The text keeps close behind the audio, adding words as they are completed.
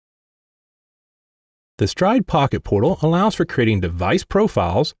The Stride Pocket Portal allows for creating device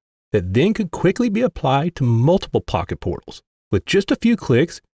profiles that then could quickly be applied to multiple pocket portals. With just a few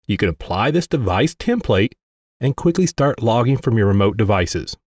clicks, you can apply this device template and quickly start logging from your remote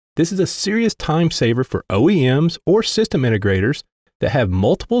devices. This is a serious time saver for OEMs or system integrators that have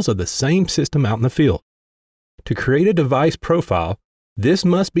multiples of the same system out in the field. To create a device profile, this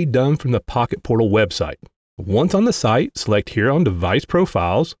must be done from the Pocket Portal website. Once on the site, select here on Device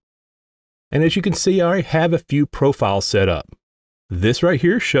Profiles, and as you can see, I already have a few profiles set up. This right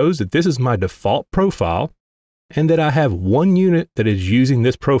here shows that this is my default profile and that I have one unit that is using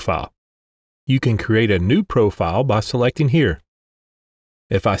this profile. You can create a new profile by selecting here.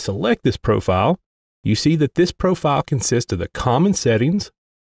 If I select this profile, you see that this profile consists of the common settings,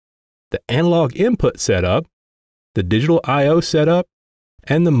 the analog input setup, the digital I/O setup,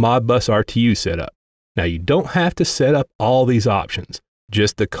 and the Modbus RTU setup. Now you don't have to set up all these options,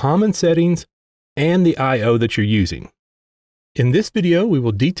 just the common settings and the I/O that you're using. In this video, we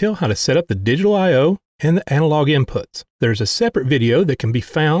will detail how to set up the digital I/O and the analog inputs. There's a separate video that can be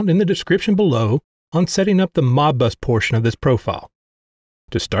found in the description below on setting up the Modbus portion of this profile.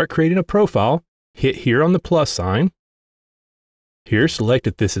 To start creating a profile, hit here on the plus sign. Here, select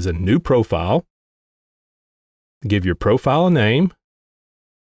that this is a new profile. Give your profile a name.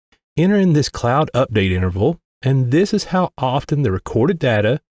 Enter in this cloud update interval, and this is how often the recorded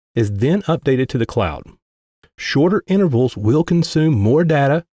data is then updated to the cloud. Shorter intervals will consume more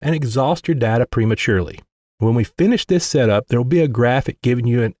data and exhaust your data prematurely. When we finish this setup, there will be a graphic giving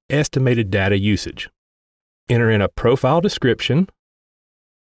you an estimated data usage. Enter in a profile description.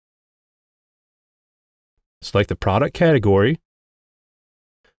 Select the product category.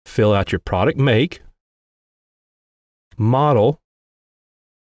 Fill out your product make, model,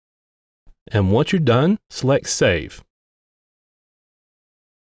 and once you're done, select Save.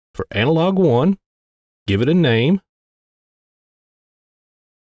 For Analog 1, give it a name.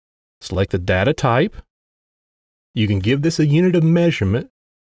 Select the data type. You can give this a unit of measurement.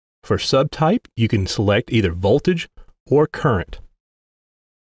 For subtype, you can select either voltage or current.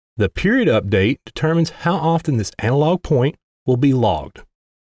 The period update determines how often this analog point will be logged.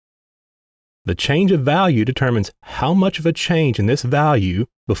 The change of value determines how much of a change in this value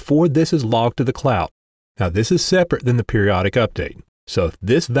before this is logged to the cloud. Now this is separate than the periodic update. So if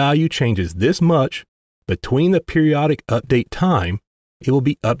this value changes this much between the periodic update time, it will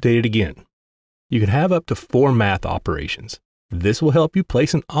be updated again. You can have up to 4 math operations. This will help you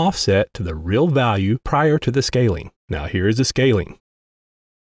place an offset to the real value prior to the scaling. Now here is the scaling.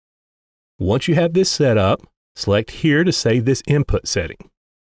 Once you have this set up, select here to save this input setting.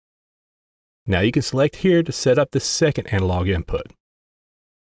 Now you can select here to set up the second analog input.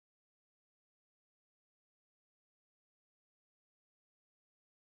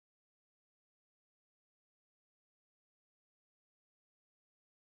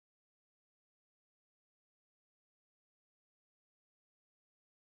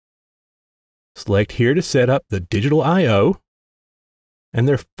 Select here to set up the digital I/O, and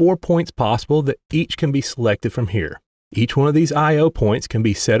there are 4 points possible that each can be selected from here. Each one of these I/O points can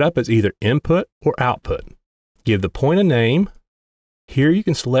be set up as either input or output. Give the point a name. Here you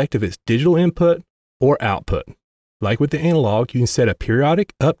can select if it's digital input or output. Like with the analog, you can set a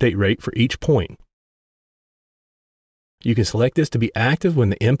periodic update rate for each point. You can select this to be active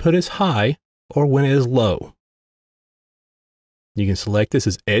when the input is high or when it is low. You can select this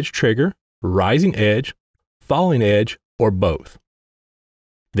as edge trigger, rising edge, falling edge, or both.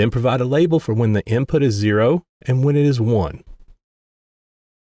 Then provide a label for when the input is 0 and when it is 1.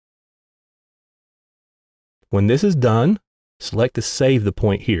 When this is done, select to save the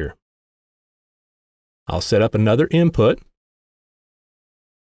point here. I'll set up another input.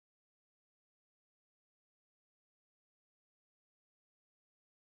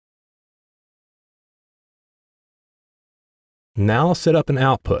 Now I'll set up an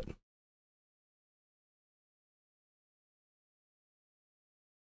output.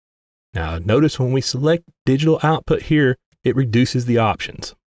 Now notice when we select digital output here, it reduces the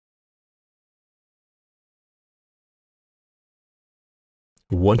options.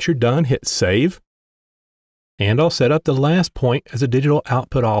 Once you're done, hit Save, and I'll set up the last point as a digital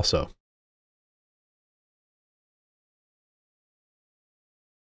output also.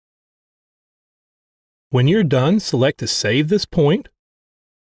 When you're done, select to save this point,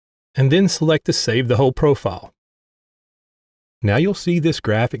 and then select to save the whole profile. Now you'll see this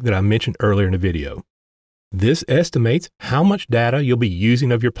graphic that I mentioned earlier in the video. This estimates how much data you'll be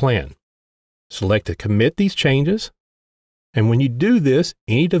using of your plan. Select to commit these changes, and when you do this,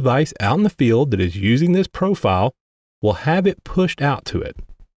 any device out in the field that is using this profile will have it pushed out to it.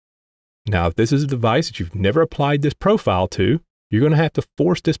 Now, if this is a device that you've never applied this profile to, you're going to have to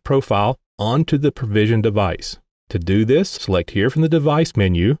force this profile onto the provisioned device. To do this, select here from the device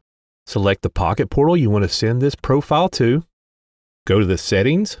menu, select the pocket portal you want to send this profile to, go to the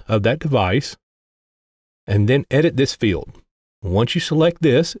settings of that device, and then edit this field. Once you select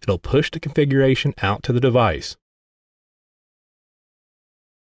this, it'll push the configuration out to the device.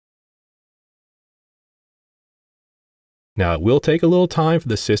 Now, it will take a little time for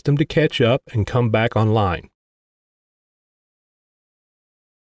the system to catch up and come back online.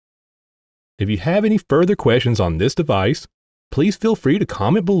 If you have any further questions on this device, please feel free to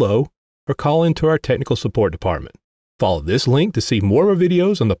comment below or call into our technical support department. Follow this link to see more of our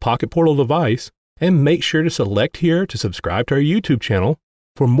videos on the Pocket Portal device, and make sure to select here to subscribe to our YouTube channel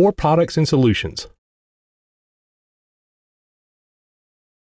for more products and solutions.